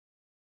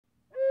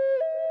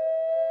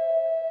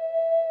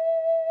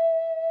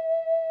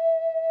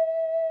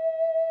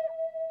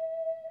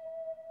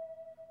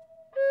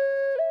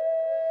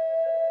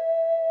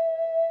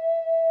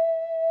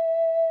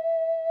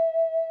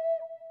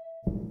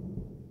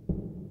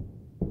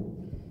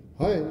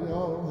My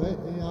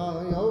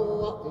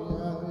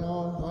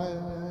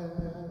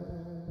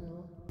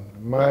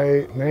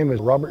name is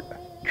Robert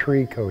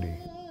Tree Cody.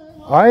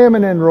 I am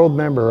an enrolled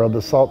member of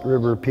the Salt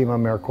River Pima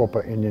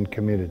Maricopa Indian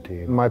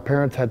community. My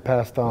parents had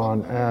passed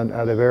on, and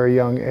at a very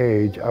young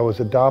age I was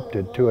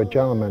adopted to a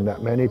gentleman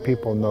that many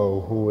people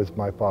know who was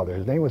my father.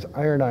 His name was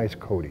Iron Eyes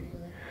Cody.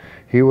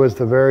 He was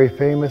the very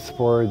famous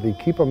for the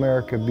Keep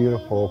America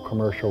Beautiful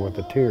commercial with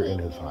a tear in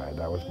his eye.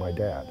 That was my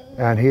dad.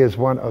 And he is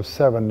one of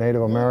 7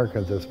 Native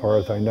Americans, as far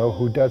as I know,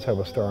 who does have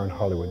a star on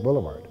Hollywood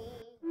Boulevard.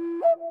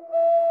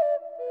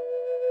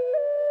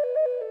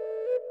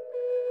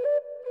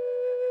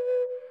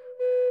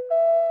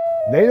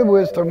 Native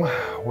Wisdom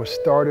was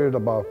started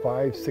about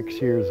 5-6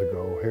 years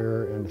ago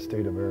here in the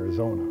state of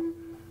Arizona.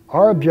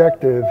 Our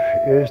objective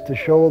is to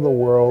show the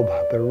world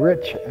the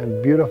rich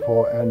and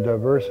beautiful and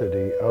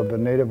diversity of the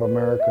Native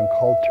American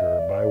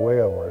culture by way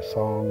of our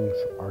songs,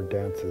 our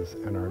dances,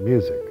 and our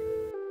music.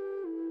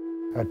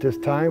 At this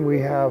time, we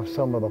have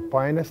some of the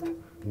finest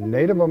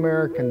Native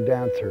American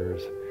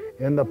dancers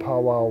in the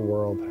powwow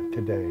world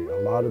today.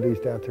 A lot of these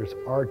dancers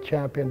are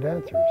champion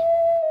dancers.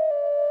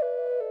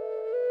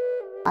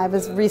 I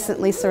was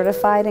recently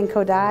certified in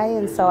Cody,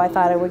 and so I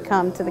thought I would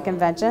come to the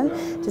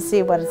convention to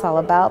see what it's all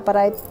about. But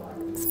I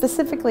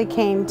specifically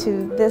came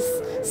to this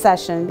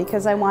session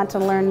because I want to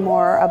learn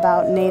more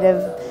about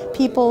Native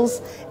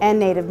peoples and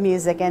Native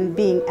music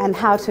and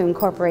how to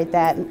incorporate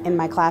that in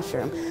my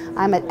classroom.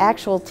 I'm an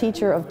actual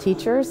teacher of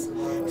teachers,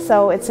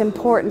 so it's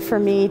important for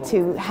me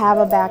to have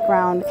a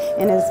background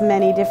in as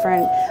many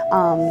different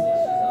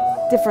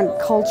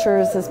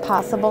cultures as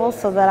possible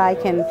so that I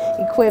can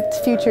equip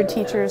future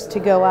teachers to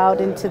go out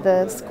into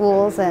the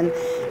schools and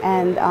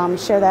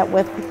share that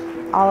with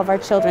all of our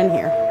children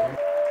here.